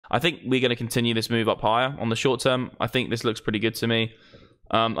I think we're going to continue this move up higher on the short term. I think this looks pretty good to me.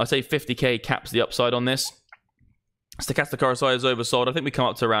 I'd say 50k caps the upside on this. Stochastic RSI is oversold. I think we come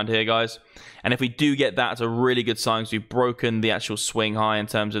up to around here, guys. And if we do get that, it's a really good sign because we've broken the actual swing high in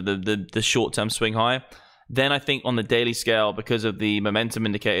terms of the short-term swing high. Then I think on the daily scale, because of the momentum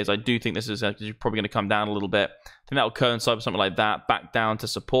indicators, I do think this is probably going to come down a little bit. I think that will coincide with something like that, back down to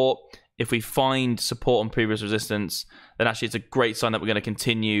support. If we find support on previous resistance, then actually it's a great sign that we're going to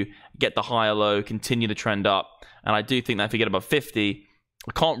continue, get the higher low, continue the trend up. And I do think that if we get above 50,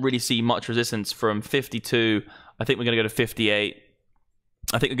 I can't really see much resistance from 52. I think we're going to go to 58.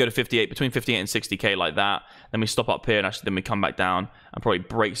 I think we go to 58, between 58 and 60k like that. Then we stop up here and actually then we come back down and probably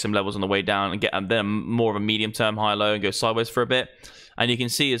break some levels on the way down and get then more of a medium-term high-low and go sideways for a bit. And you can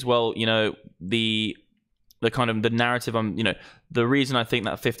see as well, you know, the kind of the narrative, you know, the reason I think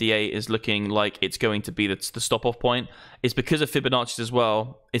that 58 is looking like it's going to be the stop-off point is because of Fibonacci's as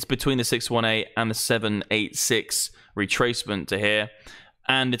well. It's between the 618 and the 786 retracement to here.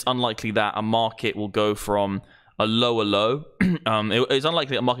 And it's unlikely that a market will go from a lower low. It's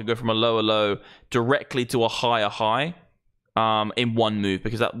unlikely that a market will go from a lower low directly to a higher high in one move,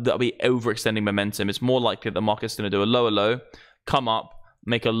 because that'll be overextending momentum. It's more likely that the market's going to do a lower low, come up,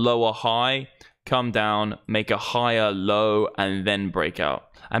 make a lower high, come down, make a higher low, and then break out.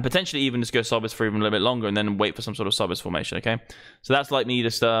 And potentially even just go sideways for even a little bit longer and then wait for some sort of sideways formation, okay? So that's like me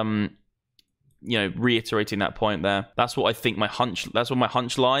just, you know, reiterating that point there. That's what I think that's where my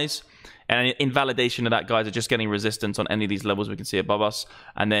hunch lies. And in validation of that, guys, are just getting resistance on any of these levels we can see above us.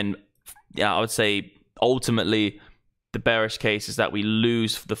 And then, yeah, I would say ultimately the bearish case is that we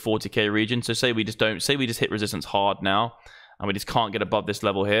lose the 40k region. So say we just hit resistance hard now and we just can't get above this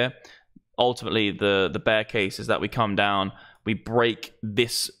level here. Ultimately, the bear case is that we come down, we break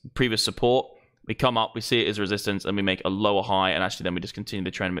this previous support, we come up, we see it as resistance, and we make a lower high, and actually then we just continue the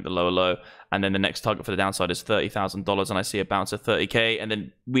trend, make the lower low, and then the next target for the downside is $30,000, and I see a bounce of 30k, and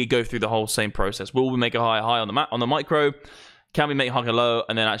then we go through the whole same process. Will we make a high on the micro? Can we make a high low,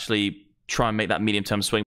 and then actually try and make that medium-term swing?